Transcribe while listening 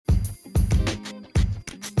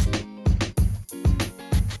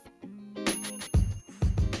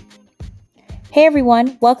Hey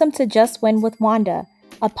everyone, welcome to Just Win with Wanda,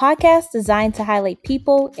 a podcast designed to highlight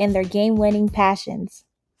people and their game winning passions.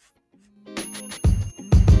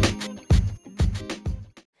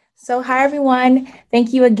 So, hi everyone.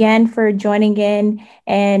 Thank you again for joining in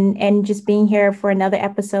and just being here for another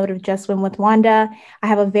episode of Just Win with Wanda. I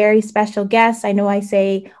have a very special guest. I know I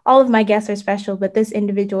say all of my guests are special, but this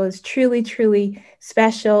individual is truly, truly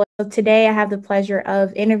special. So today I have the pleasure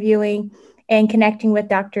of interviewing and connecting with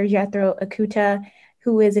Dr. Jethro Akuta,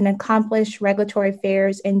 who is an accomplished regulatory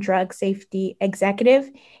affairs and drug safety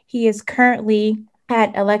executive. He is currently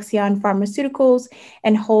at Alexion Pharmaceuticals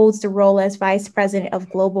and holds the role as Vice President of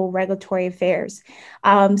Global Regulatory Affairs.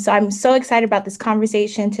 So I'm so excited about this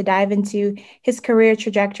conversation to dive into his career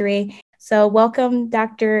trajectory. So welcome,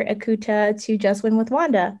 Dr. Akuta, to Just Win with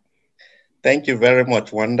Wanda. Thank you very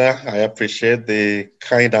much, Wanda. I appreciate the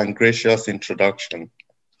kind and gracious introduction.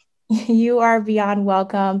 You are beyond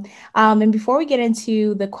welcome. And before we get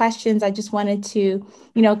into the questions, I just wanted to,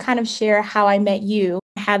 kind of share how I met you.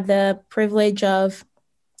 I had the privilege of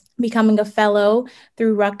becoming a fellow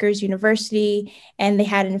through Rutgers University, and they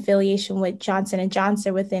had an affiliation with Johnson &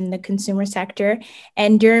 Johnson within the consumer sector.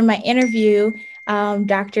 And during my interview,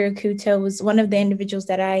 Dr. Akuta was one of the individuals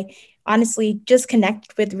that I honestly just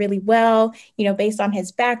connected with really well, based on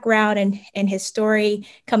his background and his story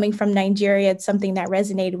coming from Nigeria. It's something that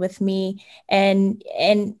resonated with me. And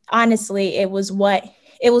honestly, it was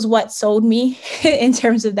what sold me in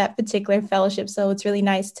terms of that particular fellowship. So it's really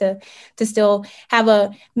nice to still have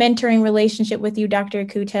a mentoring relationship with you, Dr.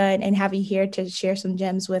 Akuta, and have you here to share some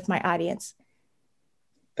gems with my audience.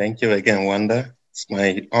 Thank you again, Wanda. It's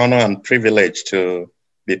my honor and privilege to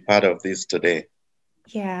be part of this today.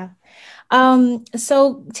 Yeah.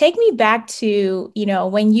 So take me back to,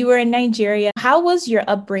 when you were in Nigeria, how was your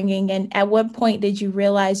upbringing and at what point did you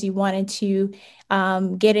realize you wanted to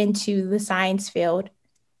get into the science field?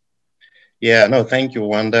 Yeah, no, thank you,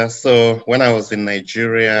 Wanda. So when I was in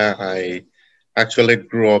Nigeria, I actually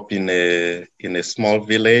grew up in a small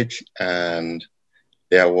village, and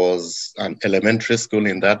there was an elementary school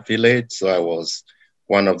in that village. So I was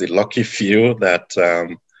one of the lucky few that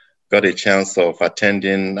got a chance of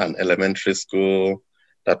attending an elementary school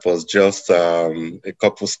that was just a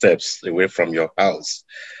couple steps away from your house.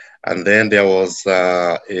 And then there was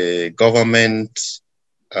a government,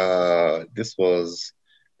 this was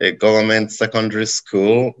a government secondary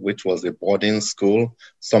school, which was a boarding school,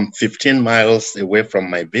 some 15 miles away from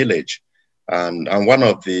my village. And one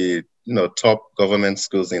of the top government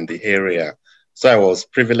schools in the area. So I was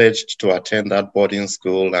privileged to attend that boarding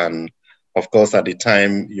school. And of course, at the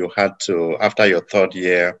time, you had to, after your third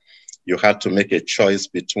year, you had to make a choice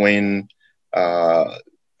between uh,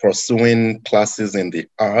 pursuing classes in the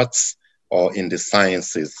arts or in the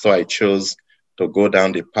sciences. So I chose to go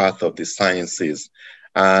down the path of the sciences.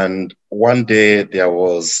 And one day there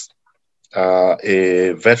was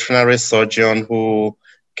a veterinary surgeon who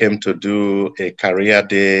came to do a career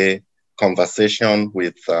day conversation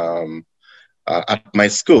with at my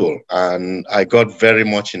school, and I got very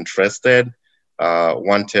much interested.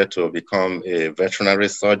 Wanted to become a veterinary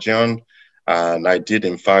surgeon, and I did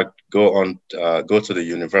in fact go to the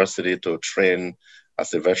university to train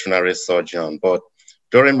as a veterinary surgeon. But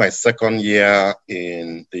during my second year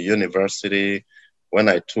in the university, when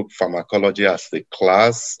I took pharmacology as the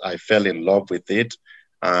class, I fell in love with it.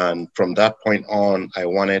 And from that point on, I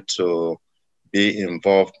wanted to be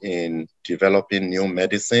involved in developing new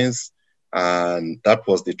medicines. And that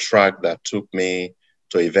was the track that took me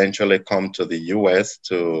to eventually come to the US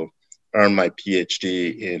to earn my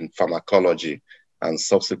PhD in pharmacology, and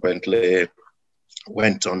subsequently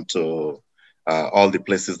went on to all the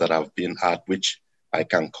places that I've been at, which I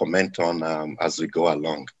can comment on as we go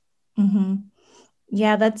along. Mm-hmm.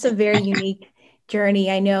 Yeah, that's a very unique journey.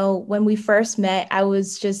 I know when we first met, I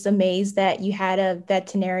was just amazed that you had a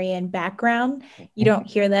veterinarian background. You don't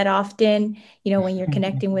hear that often, when you're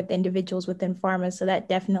connecting with individuals within pharma. So that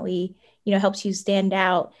definitely, helps you stand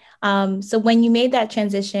out. So when you made that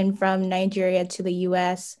transition from Nigeria to the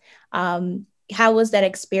US, how was that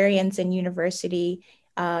experience in university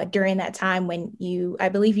during that time when I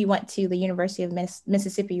believe you went to the University of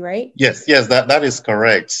Mississippi, right? Yes, that is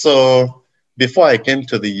correct. So before I came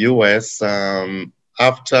to the US,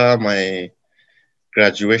 after my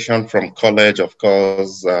graduation from college, of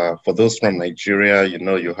course, for those from Nigeria,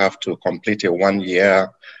 you have to complete a 1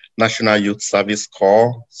 year National Youth Service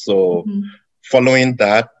Corps. So Mhm. following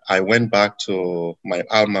that, I went back to my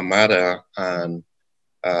alma mater and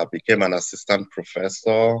became an assistant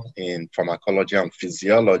professor in pharmacology and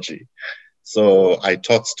physiology. So I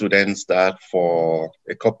taught students that for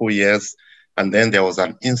a couple years, and then there was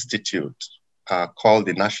an institute called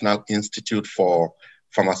the National Institute for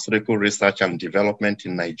Pharmaceutical Research and Development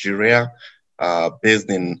in Nigeria, based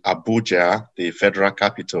in Abuja, the federal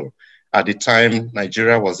capital. At the time,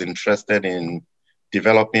 Nigeria was interested in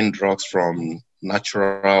developing drugs from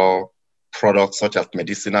natural products such as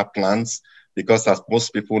medicinal plants, because as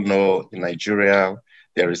most people know, in Nigeria,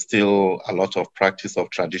 there is still a lot of practice of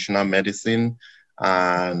traditional medicine.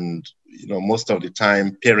 And most of the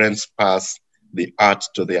time, parents pass the art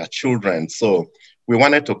to their children. So we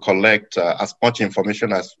wanted to collect as much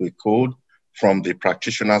information as we could from the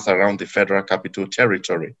practitioners around the Federal Capital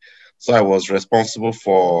Territory. So I was responsible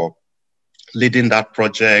for leading that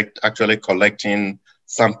project, actually collecting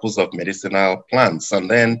samples of medicinal plants.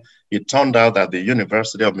 And then it turned out that the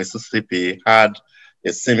University of Mississippi had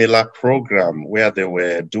a similar program where they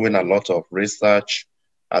were doing a lot of research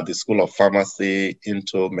at the School of Pharmacy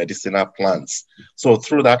into medicinal plants. So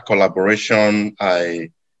through that collaboration,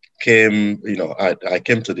 I came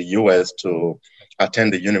to the US to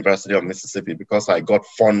attend the University of Mississippi because I got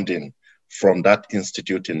funding from that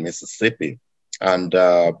institute in Mississippi. And,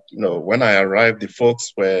 when I arrived, the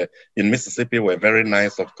folks in Mississippi were very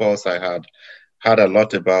nice. Of course, I had heard a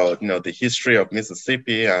lot about, the history of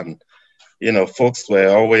Mississippi, and, folks were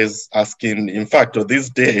always asking. In fact, to this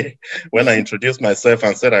day, when I introduced myself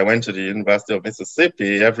and said I went to the University of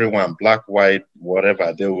Mississippi, everyone, black, white,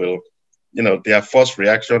 whatever, they will, their first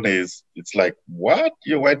reaction is, it's like, what?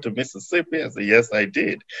 You went to Mississippi? I said, yes, I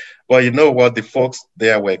did. But you know what? The folks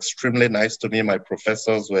there were extremely nice to me. My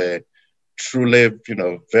professors were truly,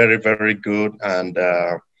 very, very good. And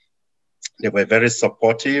they were very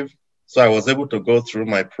supportive. So I was able to go through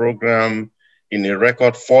my program in a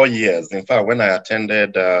record 4 years. In fact, when I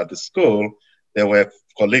attended the school, there were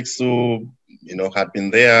colleagues who, had been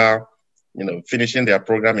there, finishing their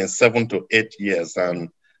program in 7 to 8 years. And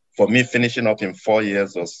for me, finishing up in 4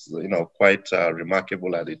 years was, quite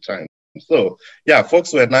remarkable at the time. So yeah,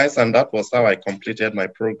 folks were nice. And that was how I completed my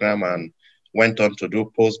program and went on to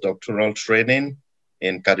do postdoctoral training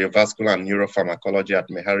in cardiovascular and neuropharmacology at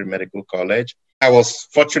Meharry Medical College. I was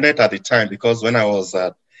fortunate at the time because when I was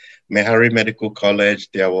at Meharry Medical College,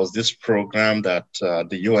 there was this program that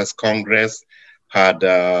the US Congress had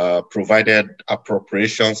provided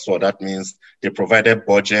appropriations for. That means they provided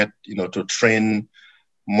budget, to train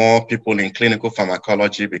more people in clinical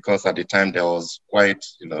pharmacology, because at the time there was quite,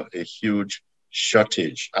 a huge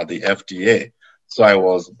shortage at the FDA.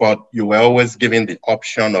 So but you were always given the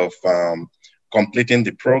option of completing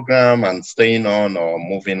the program and staying on or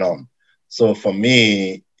moving on. So for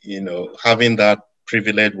me, having that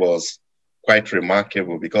privilege was quite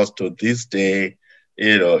remarkable, because to this day,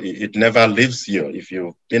 it never leaves you. If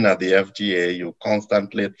you've been at the FDA, you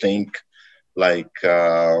constantly think like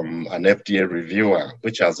an FDA reviewer,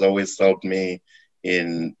 which has always helped me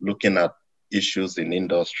in looking at issues in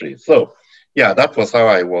industry. So yeah, that was how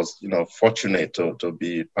I was, fortunate to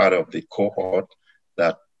be part of the cohort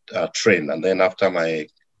that trained. And then after my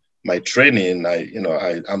training,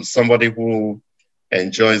 I'm somebody who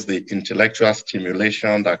enjoys the intellectual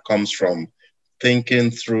stimulation that comes from thinking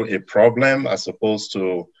through a problem, as opposed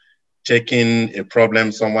to taking a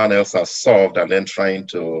problem someone else has solved and then trying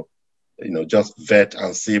to, just vet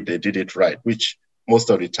and see if they did it right, which most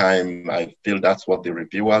of the time I feel that's what the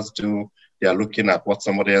reviewers do. They are looking at what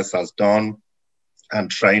somebody else has done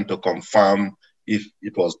and trying to confirm if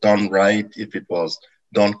it was done right, if it was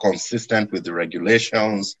done consistent with the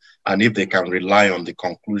regulations, and if they can rely on the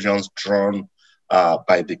conclusions drawn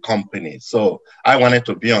by the company. So I wanted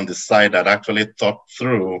to be on the side that actually thought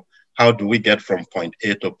through, how do we get from point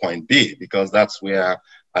A to point B? Because that's where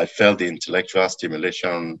I felt the intellectual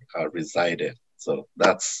stimulation resided. So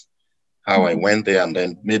that's how I went there, and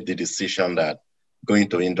then made the decision that going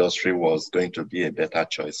to industry was going to be a better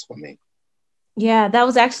choice for me. Yeah, that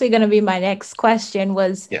was actually going to be my next question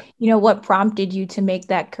was, what prompted you to make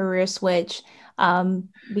that career switch?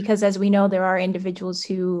 Because as we know, there are individuals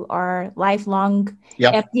who are lifelong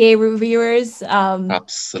FDA reviewers.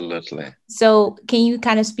 Absolutely. So can you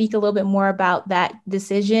kind of speak a little bit more about that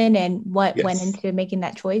decision and what went into making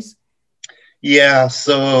that choice? Yeah,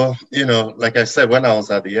 so, like I said, when I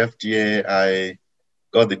was at the FDA, I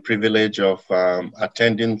got the privilege of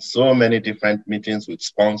attending so many different meetings with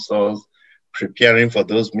sponsors, preparing for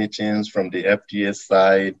those meetings from the FDA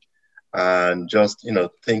side, and just,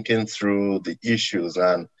 thinking through the issues.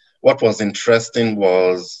 And what was interesting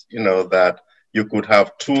was, that you could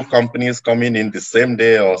have two companies coming in the same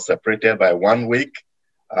day or separated by 1 week,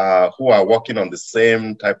 who are working on the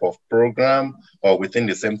same type of program or within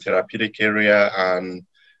the same therapeutic area. And,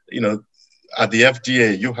 at the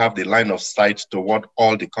FDA, you have the line of sight to what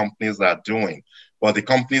all the companies are doing. but the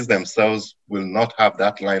companies themselves will not have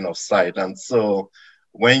that line of sight. And so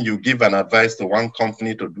when you give an advice to one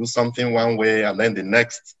company to do something one way, and then the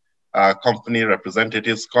next company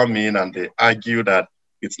representatives come in and they argue that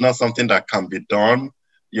it's not something that can be done,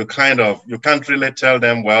 you can't really tell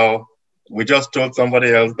them, well, we just told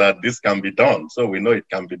somebody else that this can be done, so we know it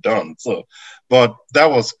can be done. So, but that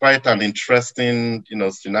was quite an interesting,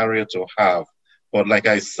 scenario to have. But like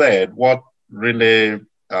I said, what really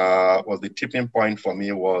was the tipping point for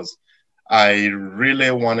me was I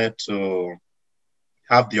really wanted to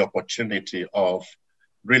have the opportunity of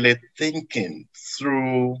really thinking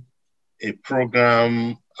through a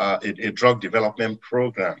program, a drug development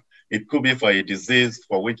program. It could be for a disease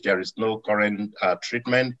for which there is no current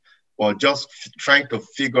treatment, or just trying to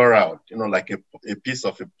figure out, like a piece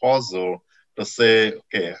of a puzzle to say,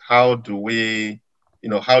 okay, how do we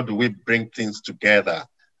bring things together?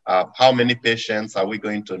 How many patients are we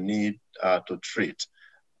going to need to treat?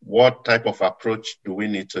 What type of approach do we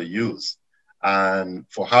need to use? And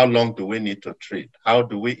for how long do we need to treat? How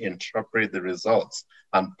do we interpret the results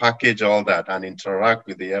and package all that and interact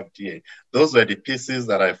with the FDA? Those were the pieces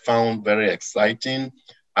that I found very exciting.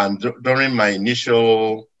 And during my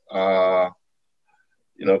initial,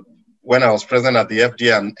 when I was present at the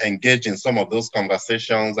FDA and engaged in some of those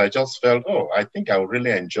conversations, I just felt, oh, I think I would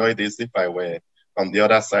really enjoy this if I were on the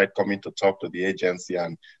other side coming to talk to the agency.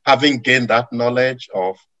 And having gained that knowledge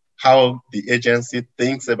of how the agency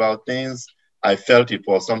thinks about things, I felt it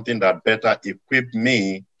was something that better equipped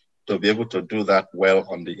me to be able to do that well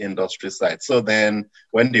on the industry side. So then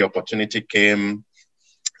when the opportunity came,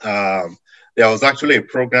 there was actually a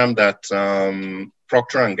program that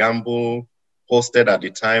Procter & Gamble hosted at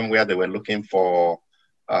the time where they were looking for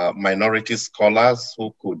minority scholars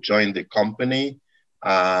who could join the company.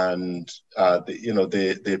 And,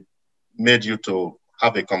 they made you to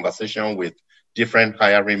have a conversation with different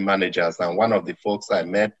hiring managers. And one of the folks I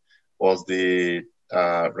met was the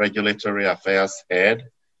regulatory affairs head.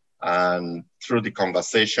 And through the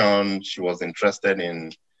conversation, she was interested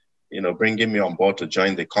in, bringing me on board to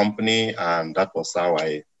join the company. And that was how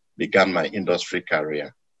I began my industry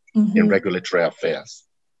career in regulatory affairs.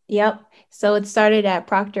 Yep. So it started at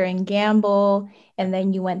Procter & Gamble, and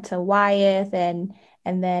then you went to Wyeth and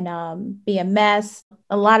then BMS,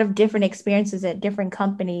 a lot of different experiences at different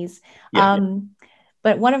companies.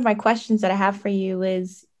 But one of my questions that I have for you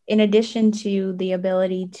is, in addition to the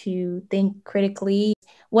ability to think critically,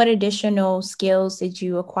 what additional skills did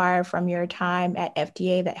you acquire from your time at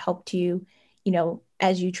FDA that helped you,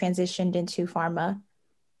 as you transitioned into pharma?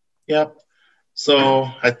 Yep. So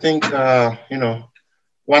I think,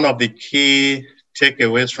 one of the key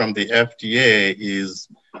takeaways from the FDA is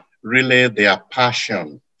really their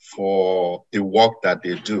passion for the work that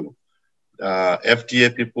they do.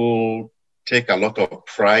 FDA people take a lot of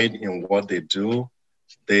pride in what they do.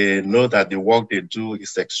 They know that the work they do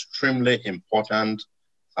is extremely important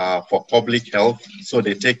for public health, so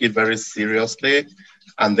they take it very seriously.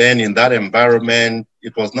 And then in that environment,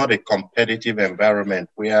 it was not a competitive environment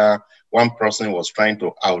where one person was trying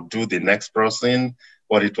to outdo the next person,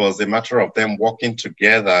 but it was a matter of them working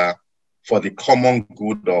together for the common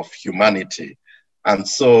good of humanity. And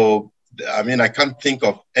so, I can't think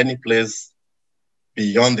of any place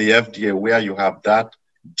beyond the FDA where you have that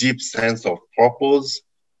deep sense of purpose,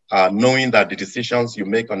 knowing that the decisions you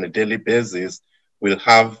make on a daily basis will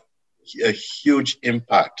have a huge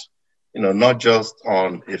impact, not just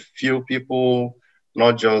on a few people,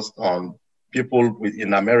 not just on people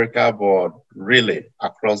in America, but really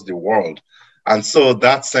across the world. And so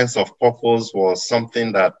that sense of purpose was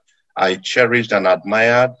something that I cherished and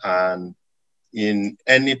admired. And in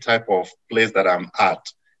any type of place that I'm at,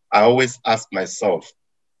 I always ask myself,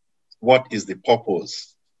 what is the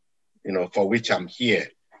purpose, for which I'm here?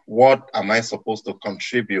 What am I supposed to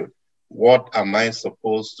contribute? How am I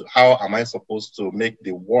supposed to make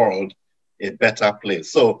the world a better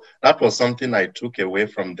place? So that was something I took away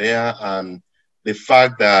from there. And the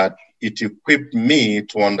fact that it equipped me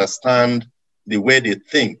to understand the way they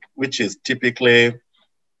think, which is typically,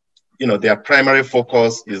 their primary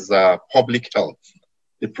focus is public health,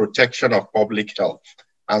 the protection of public health.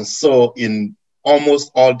 And so in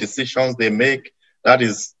almost all decisions they make, that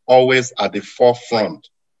is always at the forefront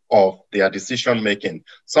of their decision making.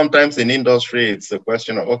 Sometimes in industry, it's a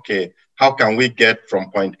question of, okay, how can we get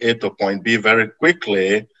from point A to point B very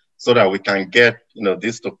quickly so that we can get,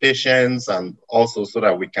 this to patients, and also so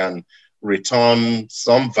that we can return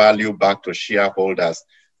some value back to shareholders.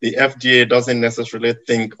 The FDA doesn't necessarily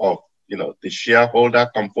think of, the shareholder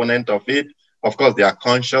component of it. Of course, they are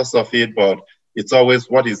conscious of it, but it's always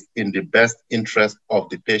what is in the best interest of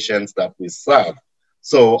the patients that we serve.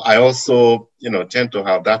 So I also, tend to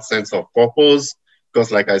have that sense of purpose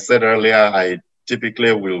because, like I said earlier, I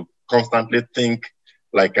typically will constantly think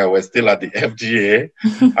like I was still at the FDA.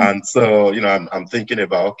 And so, I'm thinking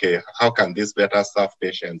about, okay, how can this better serve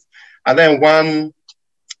patients? And then one,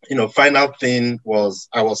 final thing was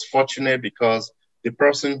I was fortunate because the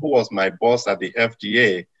person who was my boss at the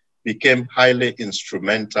FDA became highly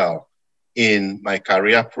instrumental in my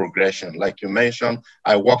career progression. Like you mentioned,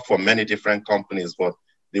 I worked for many different companies, but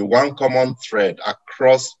the one common thread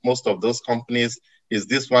across most of those companies is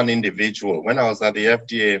this one individual. When I was at the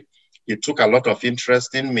FDA, he took a lot of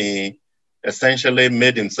interest in me, essentially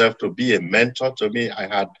made himself to be a mentor to me. I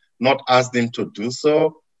had not asked him to do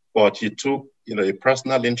so, but he took a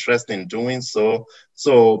personal interest in doing so.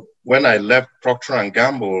 So when I left Procter and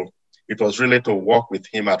Gamble, it was really to work with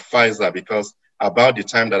him at Pfizer because about the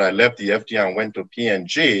time that I left the FDA and went to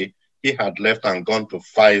P&G, he had left and gone to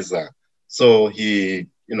Pfizer. So he,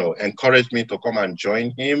 encouraged me to come and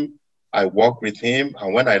join him. I worked with him.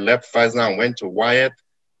 And when I left Pfizer and went to Wyatt,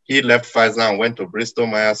 he left Pfizer and went to Bristol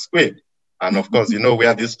Myers Squibb. And of course, you know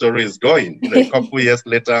where this story is going. A couple years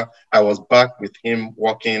later, I was back with him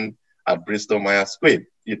working at Bristol Myers Squibb.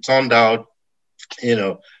 It turned out,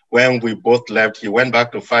 when we both left, he went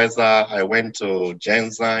back to Pfizer, I went to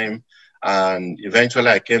Genzyme, and eventually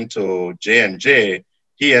I came to J&J.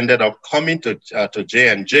 He ended up coming to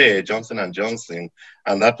J&J, Johnson & Johnson,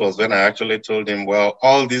 and that was when I actually told him, well,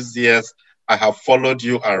 all these years I have followed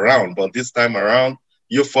you around, but this time around,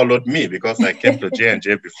 you followed me because I came to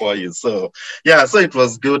J&J before you. So, yeah, so it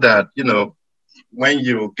was good that, when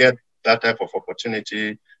you get that type of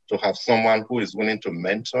opportunity to have someone who is willing to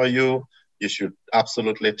mentor you, you should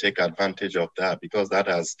absolutely take advantage of that because that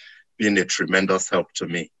has been a tremendous help to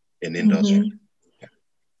me in industry. Mm-hmm. Yeah.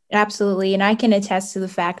 Absolutely. And I can attest to the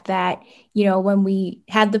fact that, when we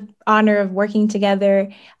had the honor of working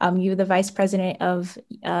together, you were the vice president of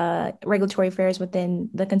regulatory affairs within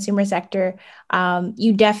the consumer sector.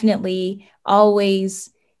 You definitely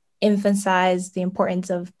always emphasize the importance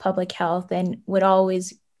of public health and would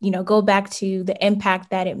always, go back to the impact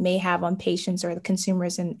that it may have on patients or the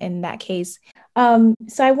consumers in that case. So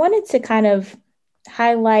I wanted to kind of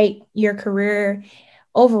highlight your career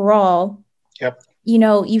overall. Yep.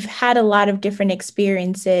 You've had a lot of different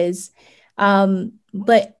experiences,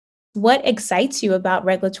 but what excites you about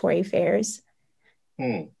regulatory affairs?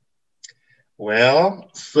 Well,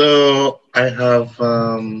 so I have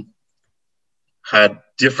had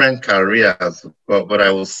different careers, but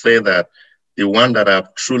I will say that the one that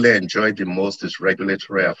I've truly enjoyed the most is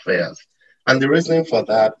regulatory affairs. And the reason for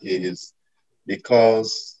that is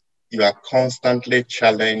because you are constantly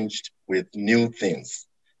challenged with new things.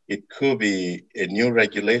 It could be a new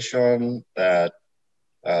regulation that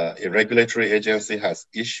a regulatory agency has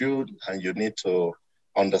issued, and you need to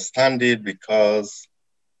understand it because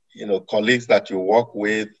colleagues that you work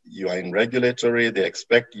with, you are in regulatory, they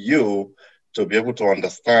expect you to be able to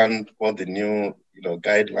understand what the new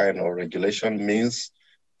guideline or regulation means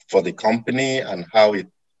for the company and how it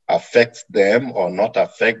affects them or not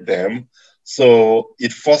affect them. So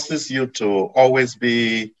it forces you to always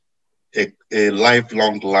be a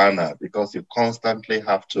lifelong learner because you constantly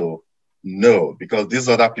have to know, because these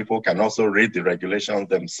other people can also read the regulations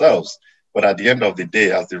themselves. But at the end of the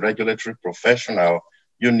day, as the regulatory professional,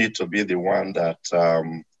 you need to be the one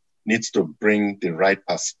that needs to bring the right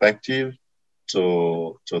perspective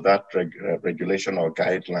to that regulation or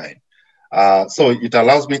guideline. So it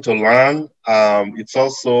allows me to learn. It's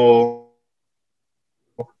also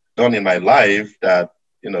done in my life that,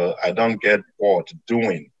 I don't get bored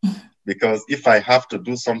doing. Because if I have to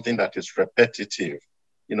do something that is repetitive,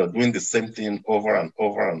 doing the same thing over and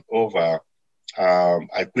over and over,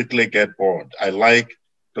 I quickly get bored. I like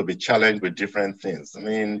to be challenged with different things. I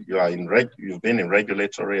mean, you've been in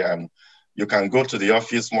regulatory and you can go to the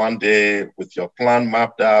office one day with your plan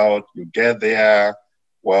mapped out, you get there,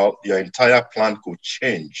 well, your entire plan could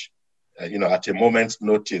change, at a moment's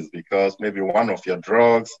notice because maybe one of your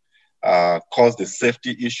drugs caused a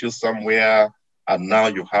safety issue somewhere, and now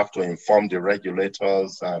you have to inform the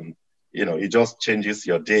regulators and, it just changes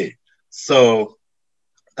your day. So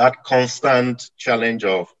that constant challenge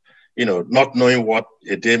of, not knowing what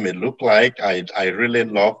a day may look like, I really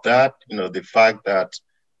love that. The fact that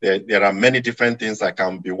there are many different things I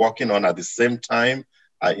can be working on at the same time.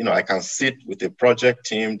 I can sit with a project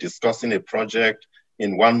team discussing a project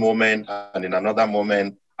in one moment, and in another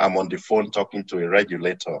moment, I'm on the phone talking to a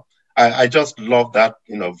regulator. I just love that,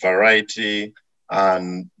 variety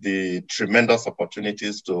and the tremendous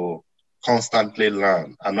opportunities to constantly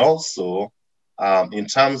learn. And also, in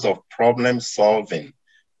terms of problem solving,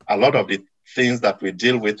 a lot of the things that we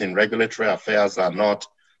deal with in regulatory affairs are not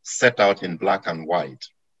set out in black and white.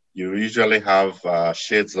 You usually have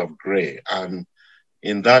shades of gray. And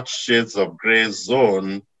in that shades of gray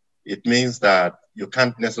zone, it means that you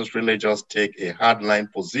can't necessarily just take a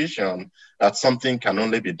hardline position that something can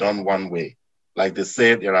only be done one way. Like they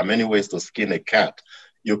say, there are many ways to skin a cat.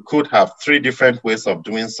 You could have 3 different ways of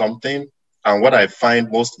doing something. And what I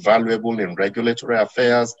find most valuable in regulatory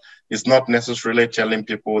affairs is not necessarily telling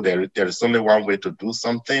people there is only one way to do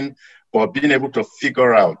something, but being able to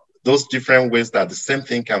figure out those different ways that the same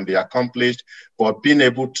thing can be accomplished, but being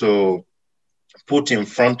able to put in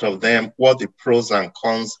front of them what the pros and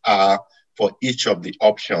cons are for each of the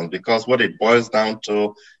options, because what it boils down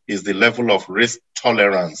to is the level of risk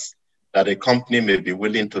tolerance that a company may be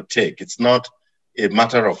willing to take. It's not a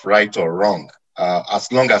matter of right or wrong,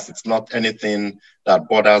 as long as it's not anything that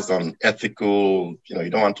borders on ethical, you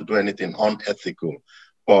don't want to do anything unethical.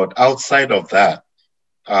 But outside of that,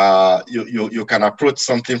 you can approach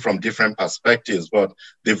something from different perspectives, but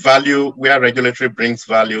the value where regulatory brings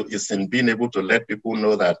value is in being able to let people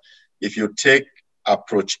know that if you take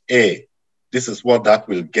approach A, this is what that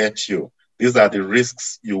will get you. These are the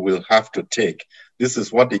risks you will have to take. This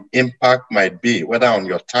is what the impact might be, whether on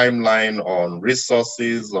your timeline, on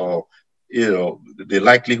resources, or the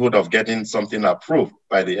likelihood of getting something approved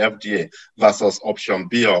by the FDA versus option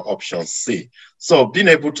B or option C. So being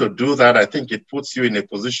able to do that, I think it puts you in a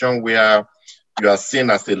position where you are seen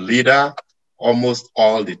as a leader almost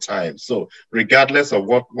all the time. So regardless of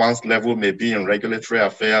what one's level may be in regulatory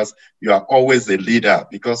affairs, you are always a leader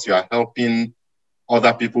because you are helping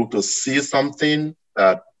other people to see something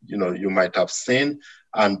that you might have seen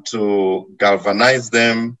and to galvanize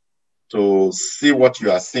them to see what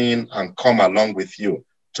you are seeing and come along with you.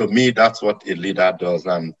 To me, that's what a leader does.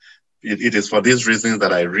 And it is for these reasons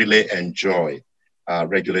that I really enjoy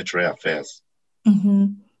regulatory affairs. Mm-hmm.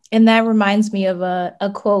 And that reminds me of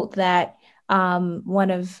a quote that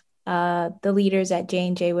one of the leaders at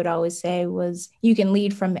J&J would always say was, you can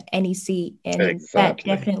lead from any seat. And exactly.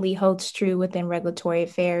 That definitely holds true within regulatory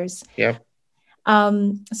affairs. Yep.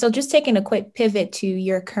 So just taking a quick pivot to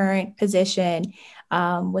your current position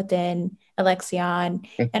within Alexion,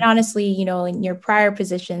 and honestly, in your prior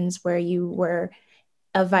positions where you were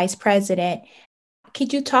a vice president,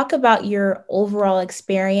 could you talk about your overall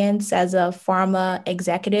experience as a pharma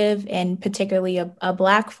executive, and particularly a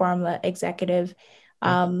Black pharma executive?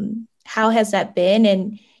 How has that been?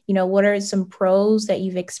 And, what are some pros that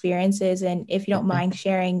you've experienced? And if you don't mind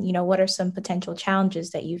sharing, what are some potential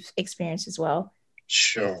challenges that you've experienced as well?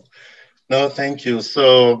 Sure. No, thank you.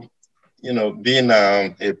 So, being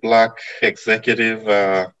a Black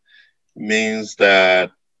executive means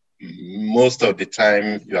that most of the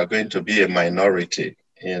time you are going to be a minority.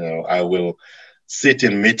 I will sit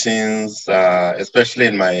in meetings, especially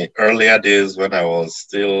in my earlier days when I was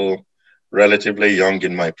still relatively young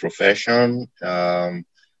in my profession.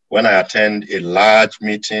 When I attend a large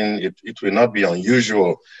meeting, it will not be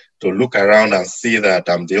unusual to look around and see that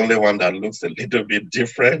I'm the only one that looks a little bit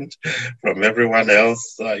different from everyone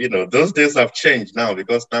else. Those days have changed now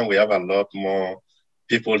because now we have a lot more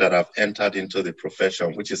people that have entered into the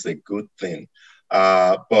profession, which is a good thing.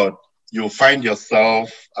 But you find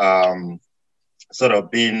yourself sort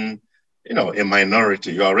of being, a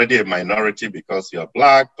minority. You're already a minority because you're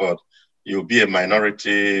Black, but you'll be a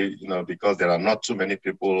minority, because there are not too many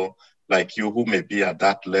people like you who may be at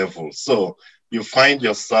that level. So you find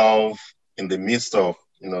yourself in the midst of,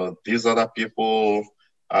 these other people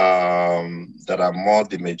that are more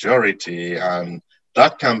the majority, and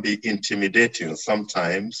that can be intimidating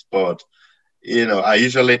sometimes, but, I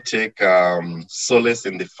usually take solace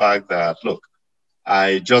in the fact that, look,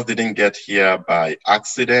 I just didn't get here by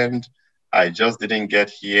accident. I just didn't get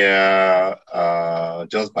here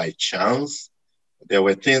just by chance. There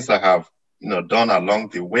were things I have, done along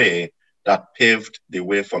the way that paved the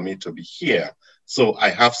way for me to be here. So I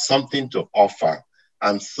have something to offer.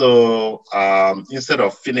 And so instead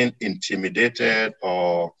of feeling intimidated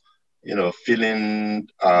or, feeling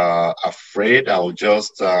afraid, I'll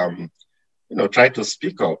just, try to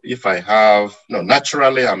speak up. If I have,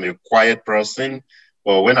 naturally I'm a quiet person,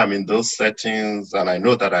 but when I'm in those settings and I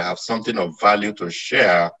know that I have something of value to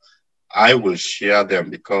share, I will share them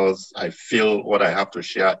because I feel what I have to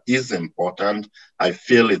share is important. I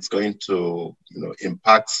feel it's going to,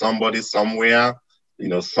 impact somebody somewhere,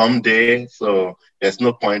 someday. So there's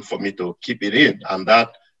no point for me to keep it in. And that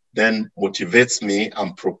then motivates me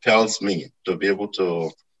and propels me to be able to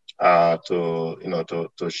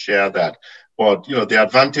share that. But, the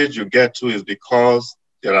advantage you get to is because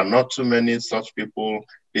there are not too many such people.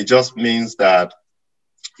 It just means that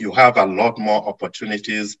you have a lot more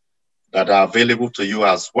opportunities that are available to you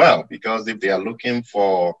as well. Because if they are looking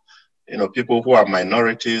for, people who are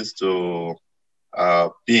minorities to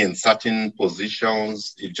be in certain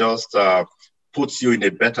positions, it just puts you in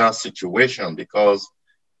a better situation because,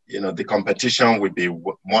 the competition will be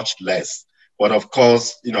much less. But of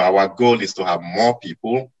course, our goal is to have more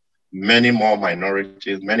people, many more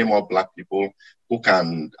minorities, many more Black people who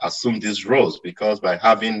can assume these roles, because by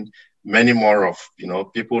having many more of,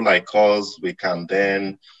 people like us, we can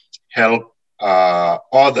then help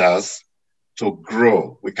others to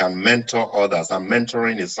grow. We can mentor others. And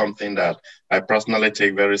mentoring is something that I personally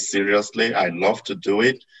take very seriously. I love to do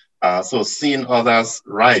it. So seeing others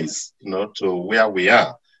rise, to where we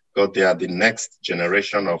are, because they are the next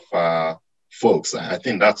generation of folks. I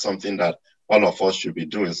think that's something that all of us should be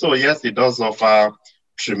doing. So yes, it does offer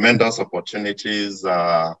tremendous opportunities.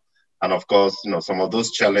 And of course, some of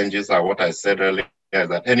those challenges are what I said earlier,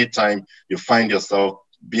 that anytime you find yourself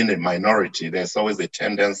being a minority, there's always a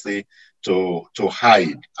tendency to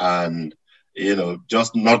hide and,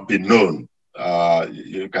 just not be known.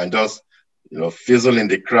 You can just, fizzle in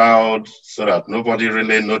the crowd so that nobody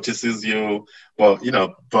really notices you. But,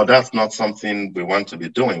 but that's not something we want to be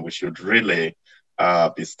doing. We should really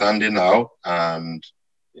be standing out and,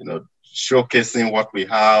 showcasing what we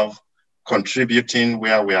have, contributing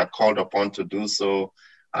where we are called upon to do so,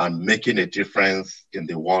 and making a difference in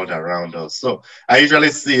the world around us. So I usually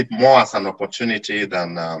see it more as an opportunity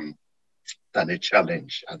than a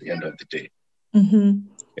challenge at the end of the day. Mm-hmm.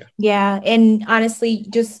 Yeah. And honestly,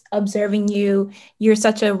 just observing you, you're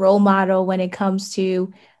such a role model when it comes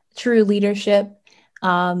to true leadership.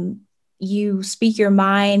 You speak your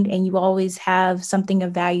mind and you always have something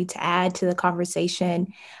of value to add to the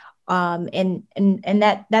conversation. And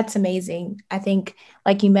that's amazing. I think,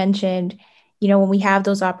 like you mentioned, when we have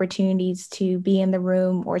those opportunities to be in the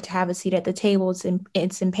room or to have a seat at the table,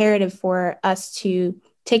 it's imperative for us to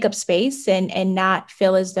take up space and not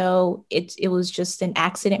feel as though it was just an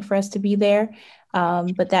accident for us to be there,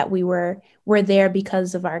 but that we're there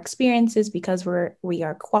because of our experiences, because we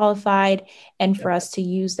are qualified, and for us to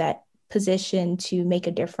use that position to make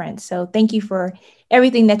a difference. So thank you for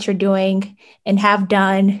everything that you're doing and have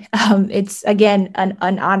done. It's again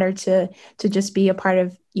an honor to just be a part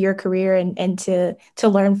of your career and to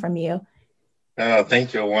learn from you.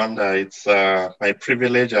 Thank you, Wanda. It's my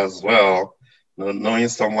privilege as well, knowing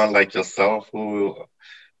someone like yourself whom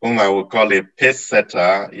I would call a pace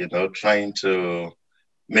setter, trying to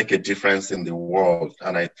make a difference in the world.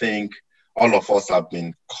 And I think all of us have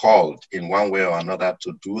been called in one way or another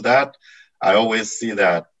to do that. I always see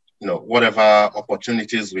that, whatever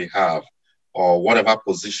opportunities we have or whatever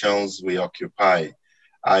positions we occupy,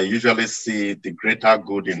 I usually see the greater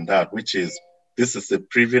good in that, which is this is a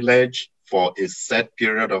privilege for a set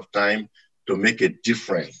period of time to make a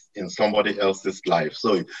difference in somebody else's life.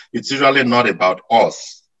 So it's usually not about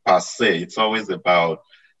us per se. It's always about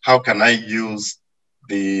how can I use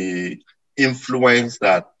the influence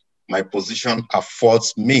that my position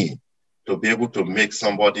affords me to be able to make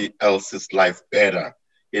somebody else's life better,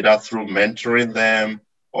 either through mentoring them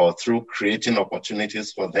or through creating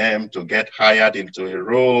opportunities for them to get hired into a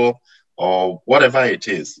role or whatever it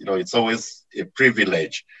is. It's always a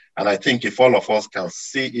privilege. And I think if all of us can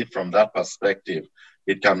see it from that perspective,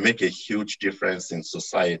 it can make a huge difference in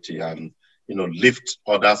society and, lift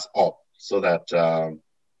others up so that,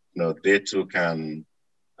 they too can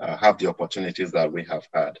have the opportunities that we have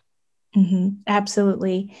had. Mm-hmm.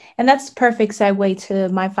 Absolutely. And that's perfect segue to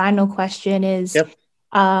my final question is, yep.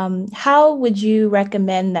 How would you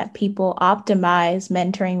recommend that people optimize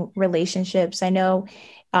mentoring relationships? I know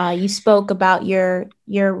you spoke about your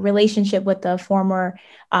relationship with the former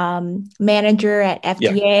manager at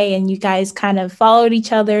FDA, and you guys kind of followed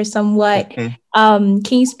each other somewhat. Mm-hmm.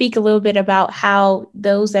 Can you speak a little bit about how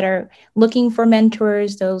those that are looking for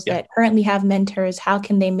mentors, those that currently have mentors, how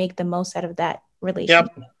can they make the most out of that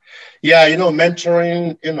relationship? Yep. Yeah,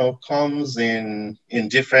 mentoring, comes in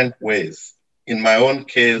different ways. In my own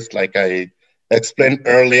case, like I explained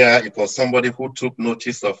earlier, it was somebody who took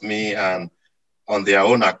notice of me and on their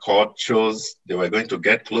own accord chose they were going to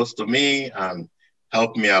get close to me and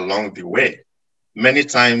help me along the way. Many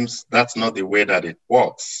times, that's not the way that it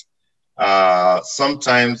works.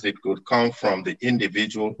 Sometimes it could come from the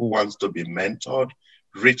individual who wants to be mentored,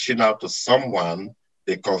 reaching out to someone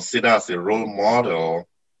they consider as a role model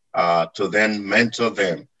to then mentor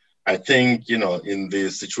them. I think, in the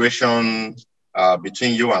situation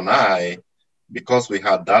between you and I, because we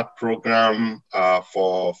had that program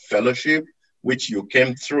for fellowship, which you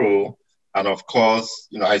came through, and of course,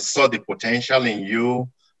 I saw the potential in you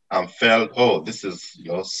and felt, oh, this is,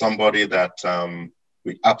 somebody that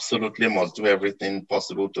we absolutely must do everything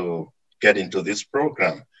possible to get into this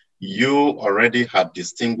program. You already had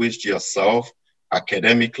distinguished yourself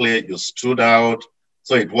academically, you stood out.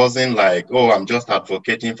 So it wasn't like, oh, I'm just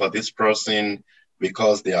advocating for this person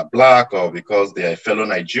because they are Black or because they are a fellow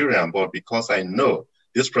Nigerian, but because I know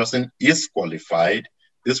this person is qualified,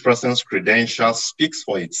 this person's credential speaks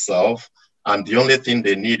for itself, and the only thing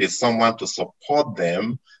they need is someone to support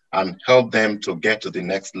them and help them to get to the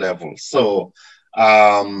next level. So,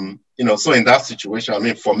 so in that situation, I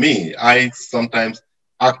mean, for me, I sometimes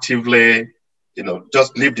actively,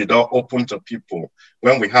 just leave the door open to people.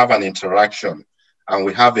 When we have an interaction and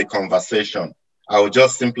we have a conversation, I will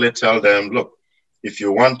just simply tell them, look, if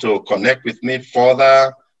you want to connect with me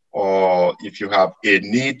further, or if you have a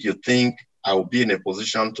need you think I will be in a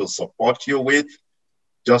position to support you with,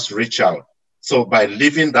 just reach out. So by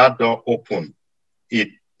leaving that door open, it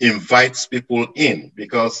invites people in,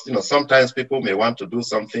 because sometimes people may want to do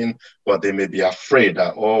something, but they may be afraid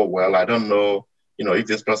that, oh, well, I don't know, if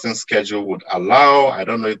this person's schedule would allow, I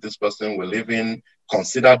don't know if this person will even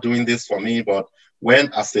consider doing this for me. But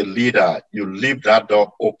when, as a leader, you leave that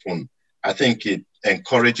door open, I think it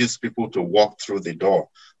encourages people to walk through the door.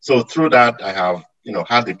 So through that, I have,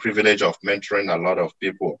 had the privilege of mentoring a lot of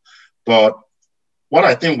people. But what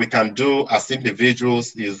I think we can do as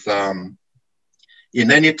individuals is,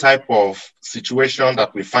 in any type of situation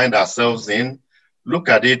that we find ourselves in, look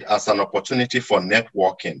at it as an opportunity for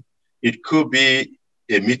networking. It could be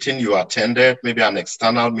a meeting you attended, maybe an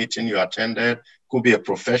external meeting you attended, could be a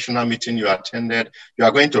professional meeting you attended. You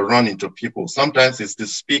are going to run into people. Sometimes it's the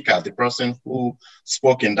speaker, the person who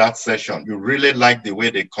spoke in that session. You really like the way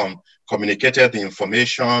they communicated the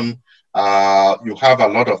information. You have a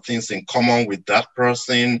lot of things in common with that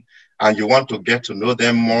person, and you want to get to know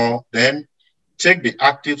them more. Then take the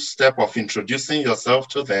active step of introducing yourself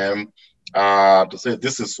to them, to say,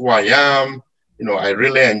 this is who I am. I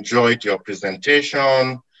really enjoyed your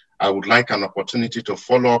presentation. I would like an opportunity to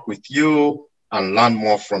follow up with you and learn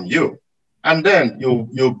more from you. And then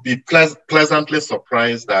you'll be pleasantly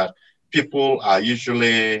surprised that people are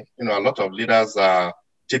usually, a lot of leaders are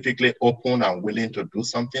typically open and willing to do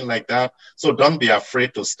something like that. So don't be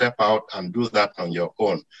afraid to step out and do that on your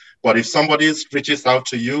own. But if somebody reaches out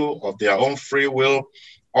to you of their own free will,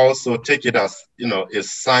 also take it as, a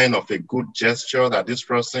sign of a good gesture that this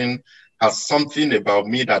person has something about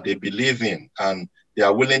me that they believe in, and they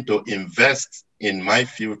are willing to invest in my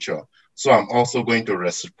future. So I'm also going to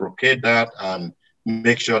reciprocate that and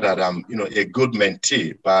make sure that I'm, a good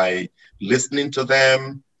mentee by listening to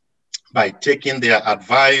them, by taking their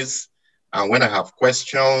advice. And when I have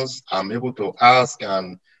questions, I'm able to ask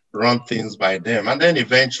and run things by them. And then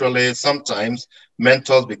eventually, sometimes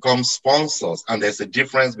mentors become sponsors, and there's a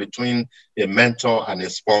difference between a mentor and a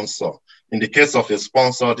sponsor. In the case of a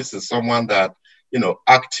sponsor, this is someone that,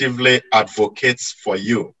 actively advocates for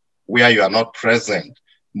you where you are not present.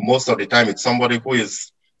 Most of the time, it's somebody who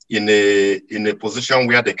is in a position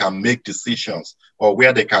where they can make decisions or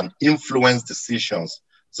where they can influence decisions.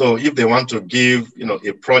 So if they want to give,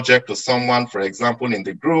 a project to someone, for example, in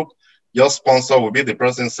the group, your sponsor will be the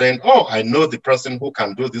person saying, oh, I know the person who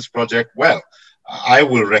can do this project well. I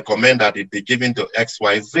will recommend that it be given to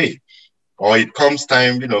XYZ. Or it comes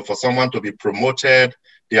time, for someone to be promoted.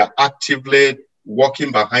 They are actively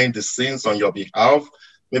working behind the scenes on your behalf,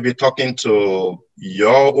 maybe talking to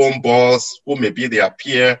your own boss who may be their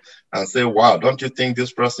peer and say, wow, don't you think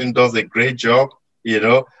this person does a great job?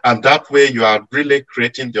 And that way you are really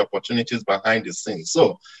creating the opportunities behind the scenes.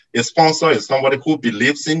 So a sponsor is somebody who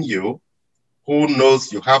believes in you, who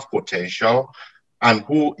knows you have potential, and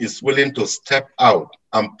who is willing to step out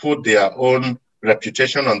and put their own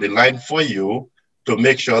reputation on the line for you to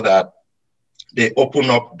make sure that they open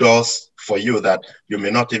up doors for you that you may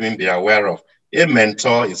not even be aware of. A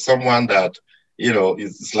mentor is someone that,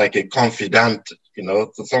 is like a confidant,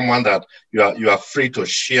 someone that you are free to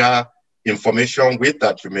share information with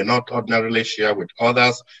that you may not ordinarily share with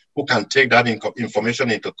others, who can take that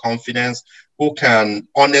information into confidence, who can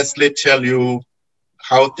honestly tell you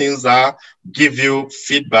how things are, give you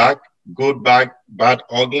feedback, good, bad,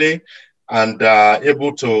 ugly, and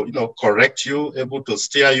able to, correct you, able to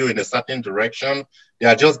steer you in a certain direction. They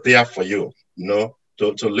are just there for you,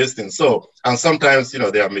 to listen. So, and sometimes,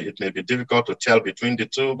 it may be difficult to tell between the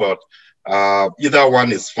two, but either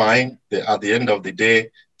one is fine. At the end of the day,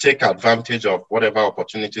 take advantage of whatever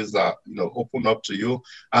opportunities are, open up to you,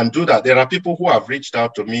 and do that. There are people who have reached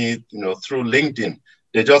out to me, through LinkedIn.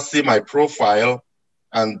 They just see my profile,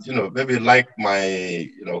 and, maybe like my,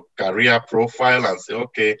 career profile and say,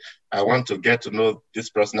 okay, I want to get to know this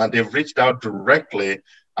person. And they've reached out directly,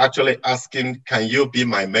 actually asking, can you be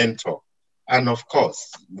my mentor? And of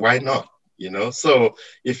course, why not? So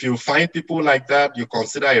if you find people like that, you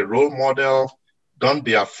consider a role model, don't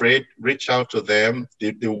be afraid, reach out to them.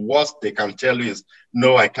 The worst they can tell you is,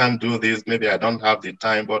 no, I can't do this. Maybe I don't have the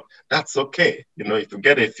time, but that's okay. If you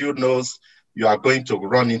get a few no's, you are going to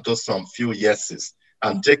run into some few yeses,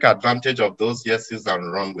 and take advantage of those yeses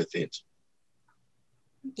and run with it.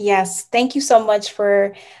 Yes. Thank you so much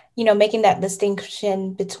for, making that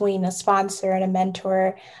distinction between a sponsor and a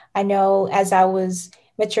mentor. I know as I was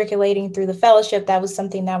matriculating through the fellowship, that was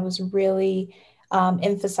something that was really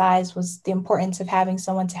emphasized, was the importance of having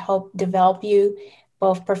someone to help develop you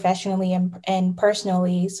both professionally and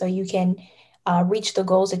personally, so you can reach the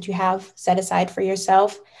goals that you have set aside for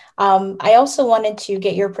yourself. I also wanted to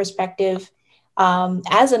get your perspective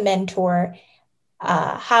as a mentor.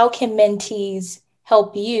 How can mentees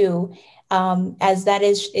help you, as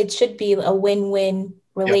it should be a win-win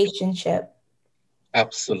relationship? Yep.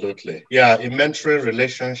 Absolutely. Yeah, a mentoring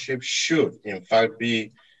relationship should, in fact,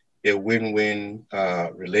 be a win-win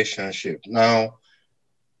relationship. Now,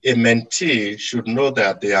 a mentee should know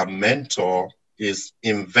that their mentor is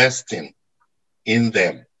investing in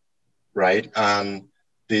them, right? And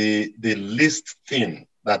the least thing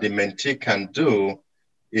that the mentee can do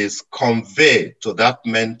is convey to that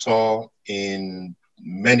mentor in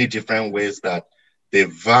many different ways that they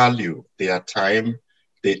value their time,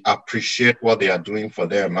 they appreciate what they are doing for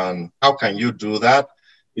them. And how can you do that?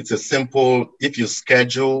 It's a simple, if you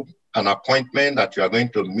schedule an appointment that you are going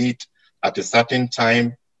to meet at a certain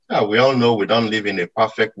time, we all know we don't live in a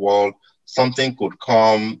perfect world. Something could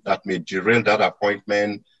come that may derail that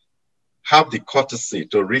appointment. Have the courtesy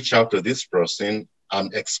to reach out to this person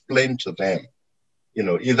and explain to them,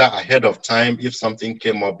 either ahead of time, if something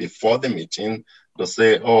came up before the meeting, to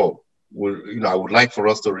say, oh, I would like for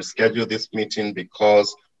us to reschedule this meeting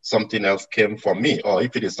because something else came for me. Or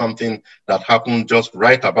if it is something that happened just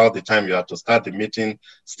right about the time you have to start the meeting,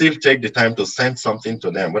 still take the time to send something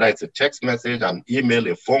to them, whether it's a text message, an email,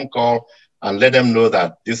 a phone call, and let them know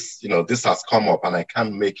that this has come up and I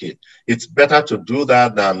can't make it. It's better to do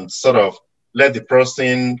that than sort of let the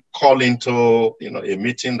person call into, a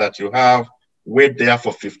meeting that you have, wait there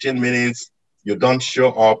for 15 minutes, you don't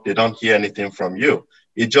show up, they don't hear anything from you.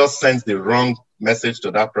 It just sends the wrong message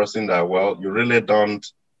to that person that, well, you really don't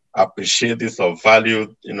appreciate this or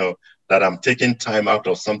value, that I'm taking time out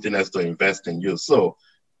of something else to invest in you. So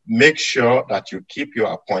make sure that you keep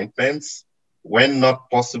your appointments. When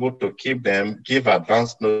not possible to keep them, give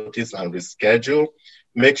advance notice and reschedule.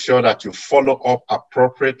 Make sure that you follow up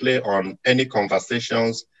appropriately on any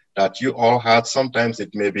conversations that you all had. Sometimes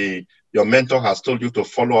it may be your mentor has told you to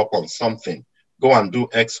follow up on something. Go and do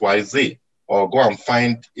X, Y, Z, or go and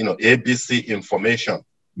find, ABC information.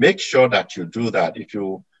 Make sure that you do that. If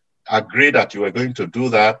you agree that you are going to do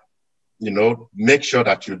that, make sure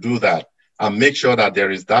that you do that, and make sure that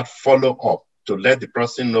there is that follow up to let the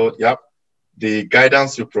person know, yep, the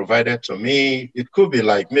guidance you provided to me. It could be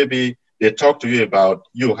like maybe they talk to you about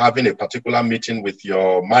you having a particular meeting with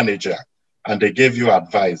your manager and they gave you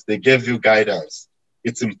advice, they gave you guidance.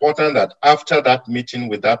 It's important that after that meeting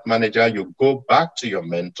with that manager, you go back to your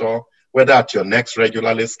mentor, whether at your next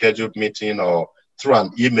regularly scheduled meeting or through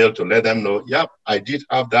an email, to let them know, yep, I did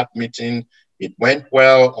have that meeting. It went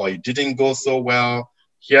well, or it didn't go so well.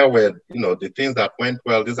 Here were, the things that went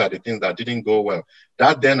well. These are the things that didn't go well.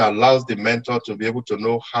 That then allows the mentor to be able to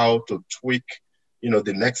know how to tweak,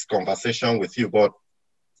 the next conversation with you. But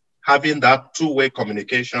having that two-way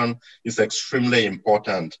communication is extremely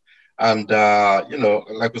important. And,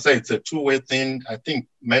 like we say, it's a two-way thing. I think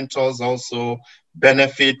mentors also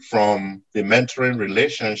benefit from the mentoring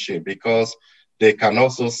relationship, because they can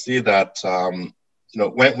also see that,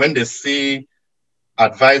 when they see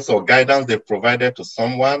advice or guidance they've provided to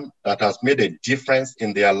someone that has made a difference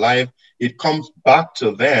in their life, it comes back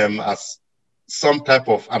to them as some type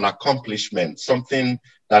of an accomplishment, something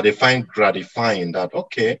that they find gratifying, that,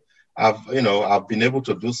 okay, I've been able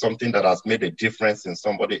to do something that has made a difference in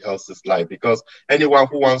somebody else's life. Because anyone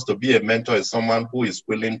who wants to be a mentor is someone who is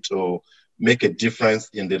willing to make a difference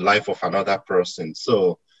in the life of another person.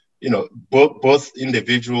 So, both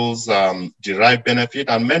individuals derive benefit,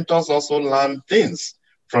 and mentors also learn things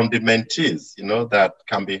from the mentees, that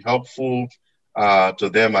can be helpful to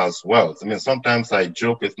them as well. I mean, sometimes I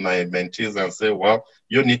joke with my mentees and say, well,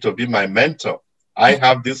 you need to be my mentor. I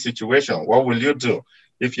have this situation. What will you do?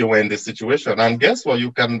 if you were in this situation. And guess what?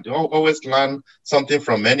 You can always learn something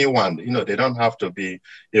from anyone. They don't have to be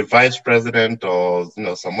a vice president or,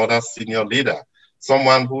 some other senior leader.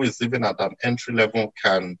 Someone who is even at an entry level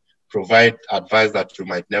can provide advice that you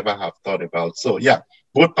might never have thought about. So yeah,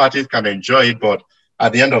 both parties can enjoy it, but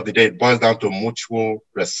at the end of the day, it boils down to mutual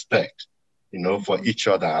respect, for each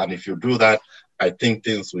other. And if you do that, I think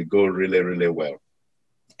things will go really, really well.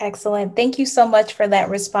 Excellent. Thank you so much for that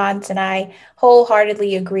response. And I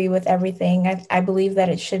wholeheartedly agree with everything. I believe that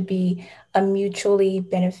it should be a mutually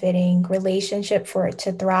benefiting relationship for it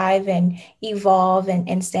to thrive and evolve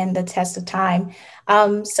and stand the test of time.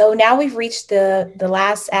 So now we've reached the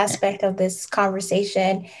last aspect of this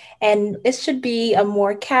conversation, and this should be a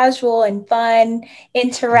more casual and fun,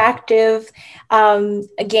 interactive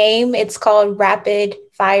game. It's called Rapid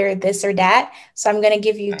Fire This or That. So I'm going to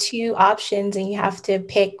give you two options, and you have to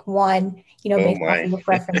pick one, based off of your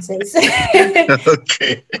preferences.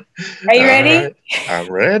 Okay. Are you ready? Right.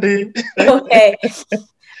 I'm ready. Okay.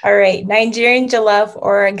 All right. Nigerian jollof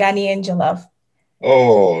or Ghanaian jollof?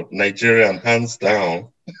 Oh, Nigerian, hands down.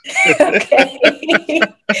 Okay.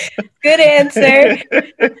 Good answer.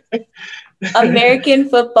 American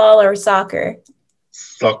football or soccer?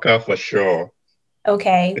 Soccer for sure.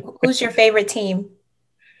 Okay. Who's your favorite team?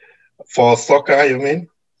 For soccer, you mean?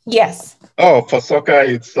 Yes. Oh, for soccer,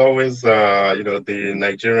 it's always the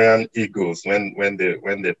Nigerian Eagles when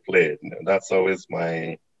they play. That's always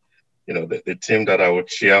my the team that I would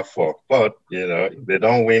cheer for. But if they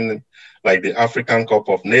don't win like the African Cup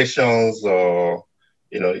of Nations or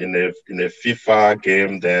in a FIFA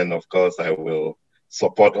game, then of course I will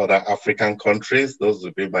support other African countries. Those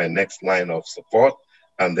will be my next line of support,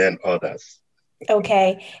 and then others.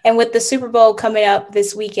 Okay. And with the Super Bowl coming up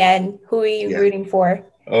this weekend, who are you rooting for?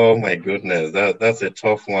 Oh my goodness, that's a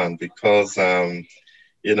tough one because I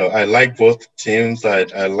like both teams.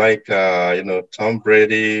 I like Tom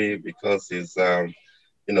Brady because he's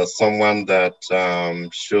someone that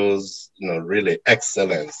shows really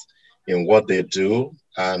excellence in what they do,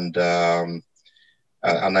 and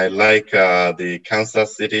I like the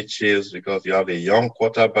Kansas City Chiefs because you have a young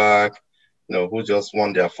quarterback who just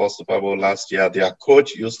won their first Super Bowl last year. Their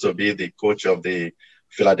coach used to be the coach of the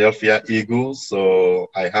Philadelphia Eagles, so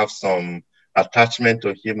I have some attachment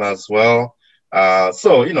to him as well.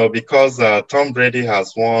 So because Tom Brady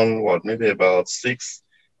has won maybe about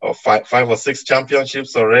five or six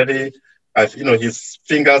championships already. His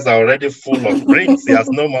fingers are already full of rings. He has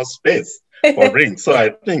no more space for rings. So I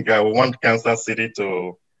think I want Kansas City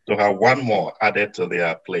to have one more added to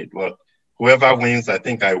their plate. But whoever wins, I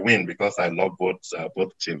think I win because I love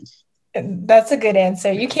both teams. That's a good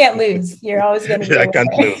answer. You can't lose. You're always going to be. I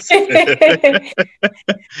can't lose.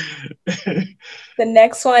 The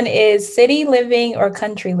next one is city living or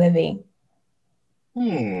country living?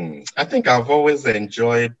 I think I've always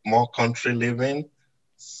enjoyed more country living.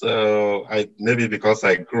 So maybe because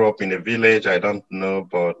I grew up in a village, I don't know,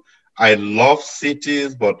 but I love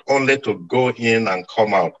cities, but only to go in and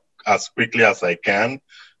come out as quickly as I can.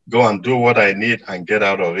 Go and do what I need and get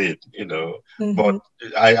out of it, Mm-hmm. But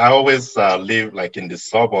I always live like in the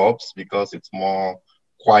suburbs because it's more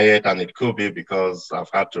quiet, and it could be because I've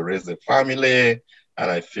had to raise a family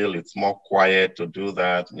and I feel it's more quiet to do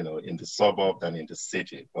that, in the suburb than in the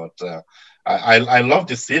city. But I love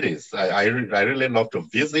the cities. I really love to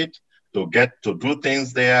visit, to get to do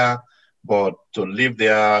things there, but to live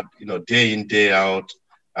there, day in, day out.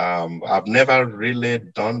 I've never really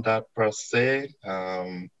done that per se.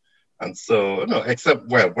 And so, except,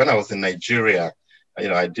 when I was in Nigeria,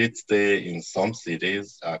 I did stay in some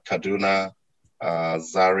cities, Kaduna,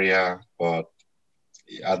 Zaria, but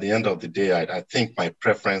at the end of the day, I think my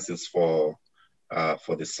preference is for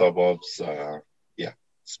the suburbs,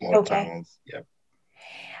 small towns, yeah.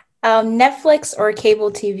 Netflix or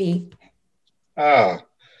cable TV?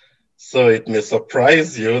 So it may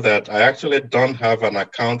surprise you that I actually don't have an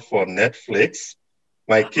account for Netflix.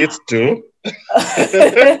 My kids do.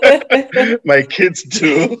 My kids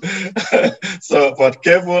do. So, but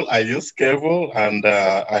cable, I use cable, and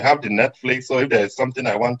I have the Netflix. So if there is something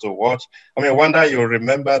I want to watch, I wonder you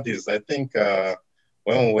remember this. I think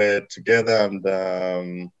when we're together and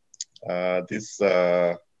this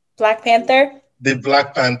Black Panther. The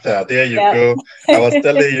Black Panther. There you go. I was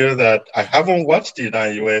telling you that I haven't watched it,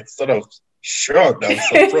 and you were sort of shocked and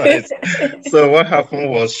surprised. So what happened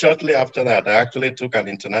was shortly after that, I actually took an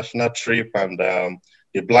international trip, and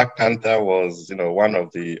the Black Panther was, one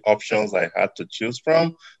of the options I had to choose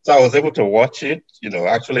from. So I was able to watch it,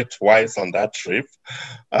 actually twice on that trip.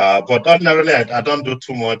 But ordinarily, I don't do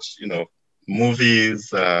too much,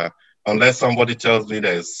 movies, unless somebody tells me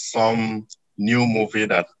there's some new movie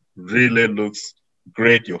that really looks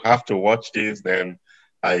great, you have to watch this, then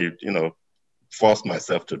I, force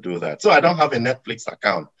myself to do that. So I don't have a Netflix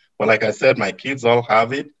account, but like I said, my kids all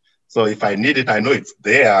have it. So if I need it, I know it's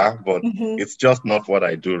there, but it's just not what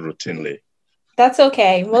I do routinely. That's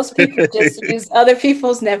okay. Most people just use other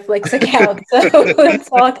people's Netflix accounts, so it's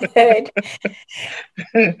all good.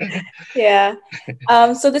 Yeah.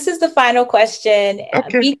 So this is the final question.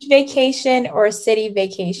 Okay. Beach vacation or city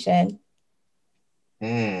vacation?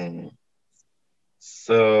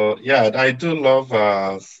 So yeah, I do love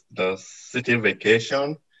the city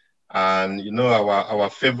vacation. And our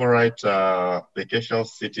favorite vacation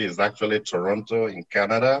city is actually Toronto in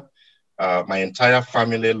Canada. My entire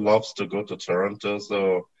family loves to go to Toronto.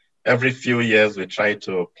 So every few years we try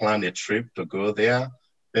to plan a trip to go there.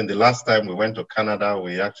 Then the last time we went to Canada,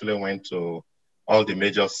 we actually went to all the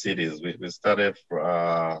major cities. We started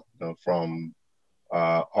from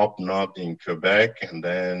up north in Quebec, and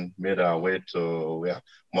then made our way to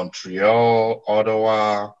Montreal,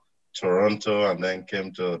 Ottawa, Toronto, and then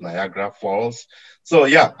came to Niagara Falls. So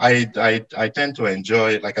yeah, I tend to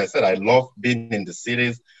enjoy, like I said, I love being in the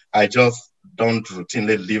cities. I just don't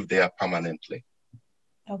routinely live there permanently.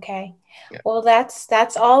 Okay. Yeah. Well,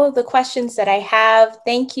 that's all of the questions that I have.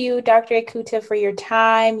 Thank you, Dr. Ekuta, for your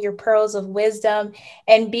time, your pearls of wisdom,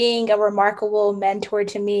 and being a remarkable mentor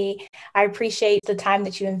to me. I appreciate the time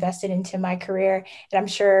that you invested into my career, and I'm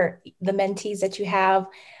sure the mentees that you have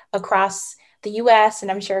across the US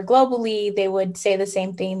and I'm sure globally, they would say the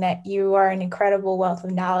same thing, that you are an incredible wealth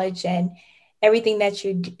of knowledge, and everything that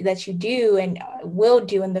you do and will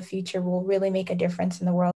do in the future will really make a difference in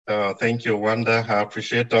the world. Thank you, Wanda. I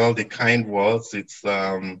appreciate all the kind words. It's,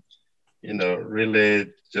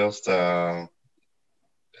 really just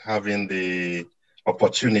having the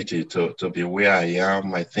opportunity to be where I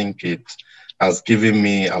am. I think it has given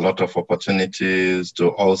me a lot of opportunities to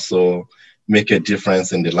also make a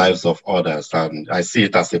difference in the lives of others. And I see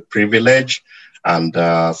it as a privilege. And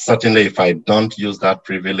certainly if I don't use that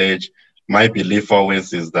privilege, my belief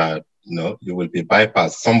always is that, you will be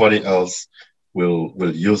bypassed. Somebody else will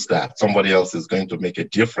use that. Somebody else is going to make a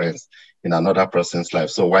difference in another person's life.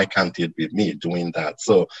 So why can't it be me doing that?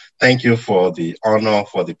 So thank you for the honor,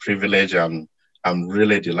 for the privilege. I'm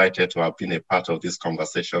really delighted to have been a part of this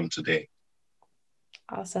conversation today.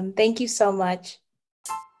 Awesome. Thank you so much.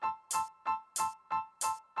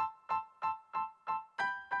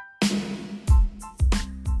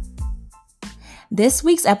 This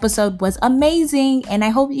week's episode was amazing, and I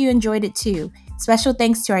hope you enjoyed it too. Special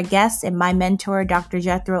thanks to our guest and my mentor, Dr.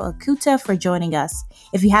 Jethro Ekuta, for joining us.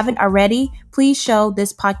 If you haven't already, please show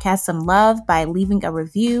this podcast some love by leaving a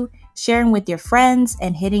review, sharing with your friends,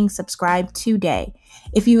 and hitting subscribe today.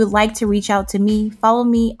 If you would like to reach out to me, follow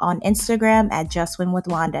me on Instagram at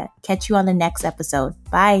JustWinWithWanda. Catch you on the next episode.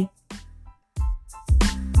 Bye.